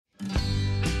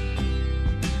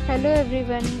Hello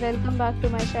everyone, welcome back to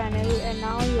my channel and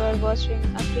now you are watching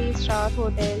a 3-star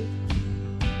hotel.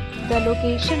 The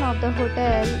location of the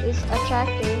hotel is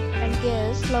attractive and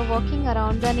guests love walking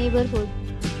around the neighborhood.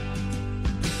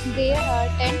 There are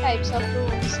 10 types of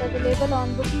rooms available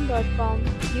on booking.com.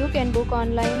 You can book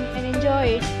online and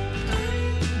enjoy it.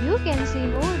 You can see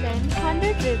more than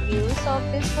 100 reviews of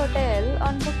this hotel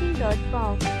on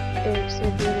booking.com. Its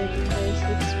review rating is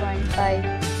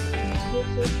 6.5. This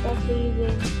is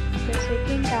freezing. The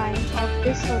check-in time of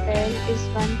this hotel is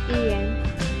 1 p.m.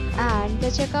 and the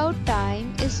checkout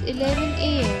time is 11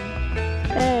 a.m.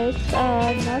 Pets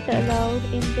are not allowed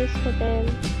in this hotel.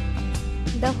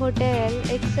 The hotel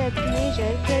accepts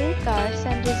major credit cards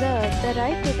and reserves the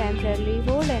right to temporarily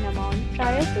hold an amount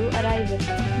prior to arrival.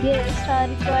 Guests are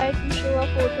required to show a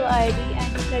photo ID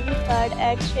and credit card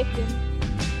at check-in.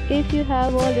 If you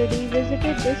have already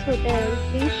visited this hotel,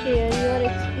 please share your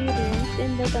experience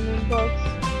in the comment box.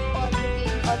 For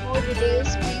booking or more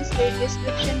details, please read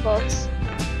description box.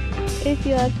 If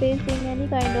you are facing any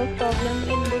kind of problem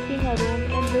in booking a room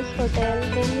in this hotel,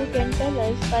 then you can tell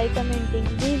us by commenting.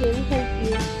 We will help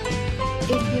you.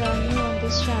 If you are new on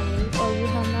this channel or you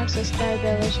have not subscribed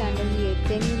our channel yet,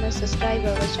 then you must subscribe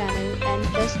our channel and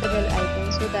press the bell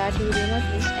icon so that you do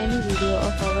not miss any video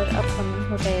of our upcoming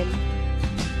hotel.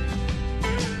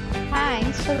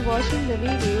 Thanks for watching the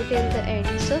video till the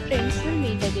end. So friends, will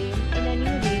meet again in a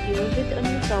new video with a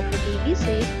new property. Be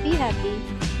safe, be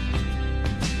happy.